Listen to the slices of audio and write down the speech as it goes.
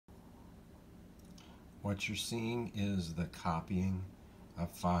What you're seeing is the copying of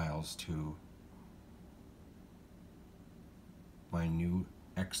files to my new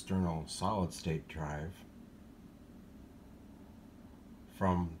external solid-state drive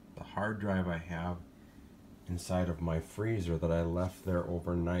from the hard drive I have inside of my freezer that I left there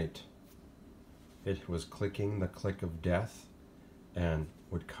overnight. It was clicking the click of death and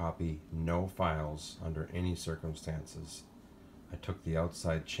would copy no files under any circumstances. I took the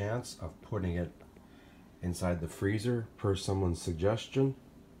outside chance of putting it inside the freezer per someone's suggestion,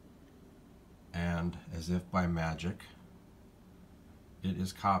 and as if by magic, it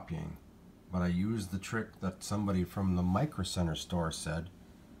is copying. But I used the trick that somebody from the Micro Center store said,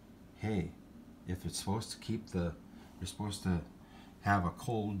 hey, if it's supposed to you're supposed to have a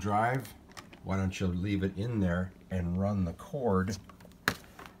cold drive, why don't you leave it in there and run the cord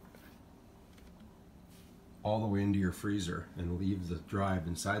all the way into your freezer and leave the drive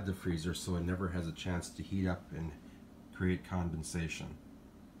inside the freezer so it never has a chance to heat up and create condensation.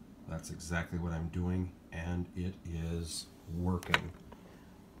 That's exactly what I'm doing, and it is working.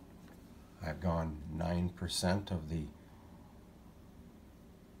 I've gone 9% of the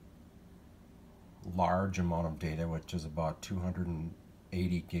large amount of data, which is about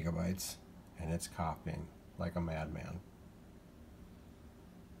 280 gigabytes, and it's copying like a madman.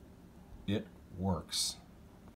 It works.